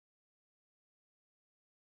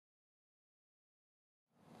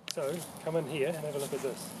So come in here and have a look at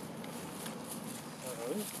this.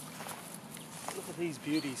 So look at these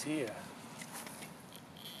beauties here.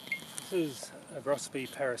 This is Agrocybe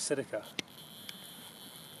parasitica.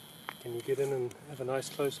 Can you get in and have a nice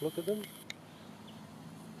close look at them?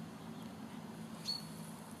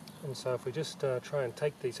 And so if we just try and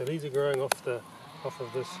take these, so these are growing off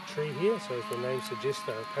of this tree here, so as the name suggests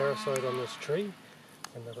they're a parasite on this tree,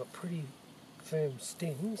 and they've got pretty firm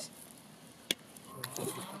stems.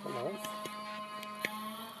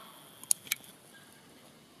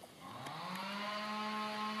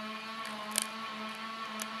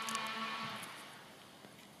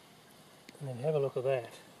 And then have a look at that.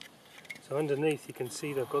 So underneath you can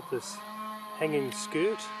see they've got this hanging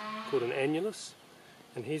skirt called an annulus,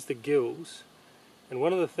 and here's the gills. And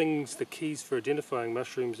one of the things, the keys for identifying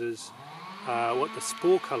mushrooms is what the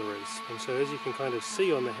spore colour is. And so as you can kind of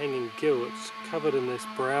see on the hanging gill, it's covered in this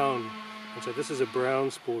brown, and so this is a brown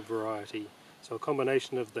spored variety. So a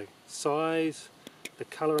combination of the size, the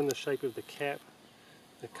colour and the shape of the cap,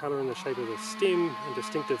 the colour and the shape of the stem, and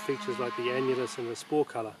distinctive features like the annulus and the spore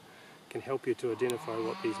colour can help you to identify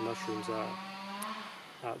what these mushrooms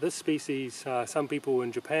are. This species, some people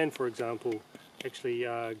in Japan for example, actually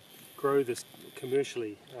grow this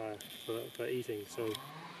commercially for eating. So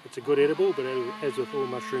it's a good edible, but as with all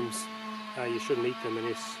mushrooms, you shouldn't eat them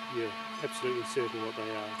unless you're absolutely certain what they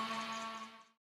are.